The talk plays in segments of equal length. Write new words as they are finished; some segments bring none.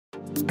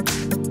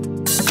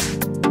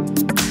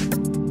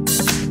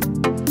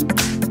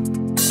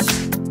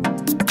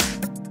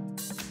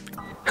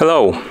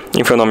Hello,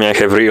 in front of me I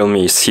have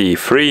REALME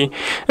C3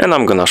 and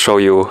I'm gonna show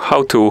you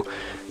how to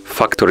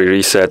factory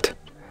reset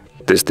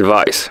this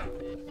device.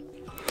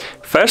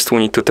 First we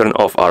need to turn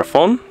off our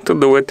phone. To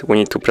do it we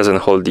need to press and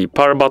hold the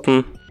power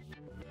button.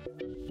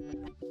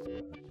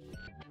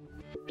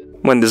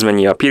 When this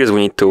menu appears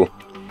we need to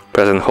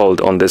press and hold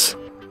on this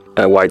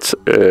white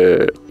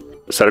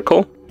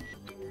circle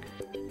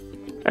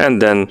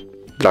and then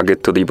drag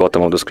it to the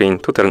bottom of the screen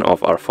to turn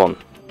off our phone.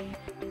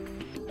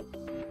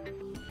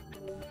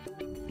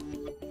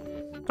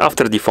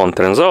 After the phone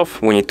turns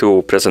off, we need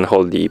to press and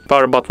hold the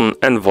power button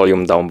and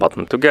volume down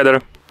button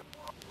together.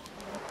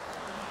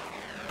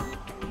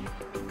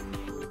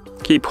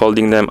 Keep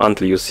holding them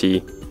until you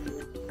see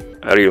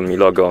a REALME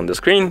logo on the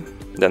screen,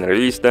 then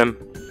release them.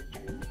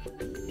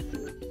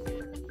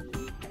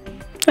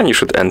 And you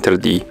should enter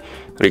the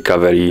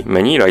recovery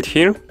menu right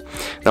here.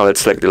 Now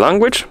let's select the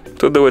language.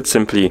 To do it,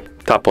 simply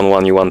tap on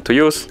one you want to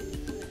use,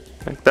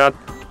 like that.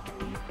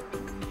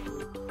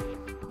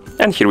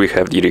 And here we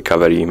have the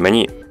recovery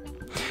menu.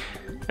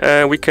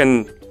 We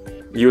can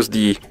use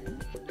the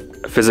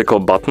physical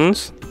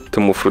buttons to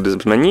move through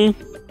this menu.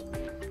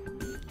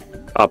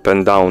 Up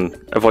and down,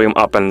 volume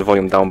up and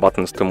volume down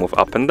buttons to move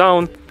up and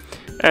down,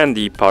 and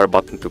the power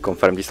button to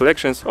confirm the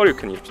selections, or you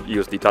can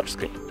use the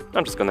touchscreen.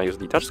 I'm just gonna use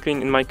the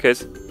touchscreen in my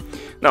case.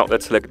 Now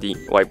let's select the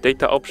wipe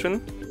data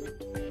option.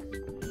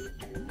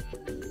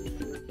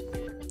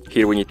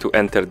 Here we need to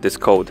enter this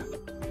code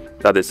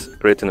that is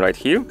written right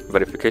here,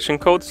 verification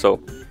code, so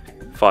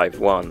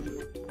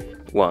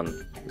 5110.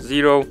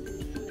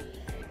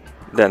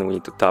 Then we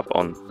need to tap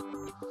on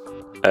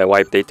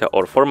wipe data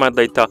or format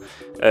data.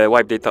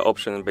 Wipe data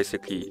option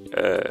basically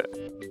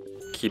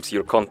keeps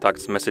your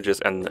contacts, messages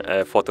and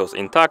photos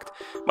intact,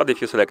 but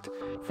if you select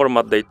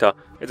format data,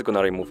 it's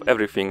gonna remove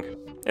everything.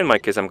 In my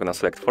case I'm gonna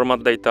select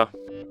format data,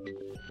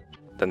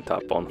 then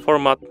tap on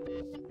format,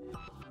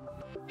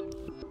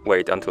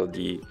 wait until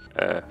the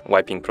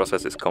wiping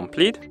process is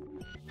complete.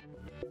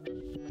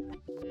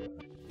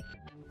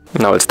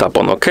 Now let's tap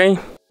on OK.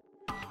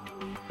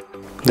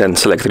 Then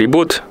select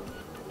reboot.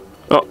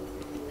 Oh,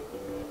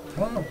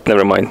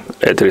 never mind,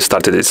 it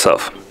restarted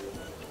itself.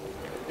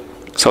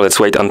 So let's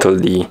wait until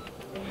the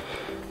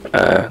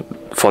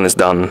phone is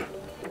done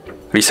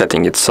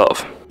resetting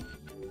itself.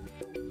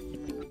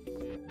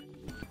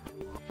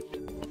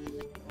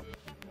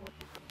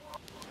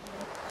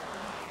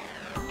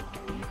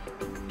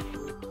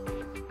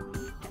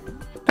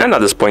 And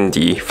at this point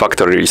the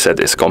factory reset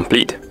is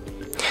complete.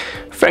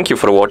 Thank you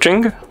for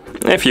watching.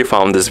 If you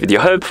found this video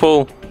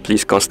helpful,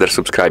 please consider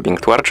subscribing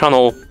to our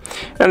channel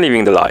and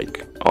leaving the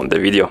like on the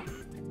video.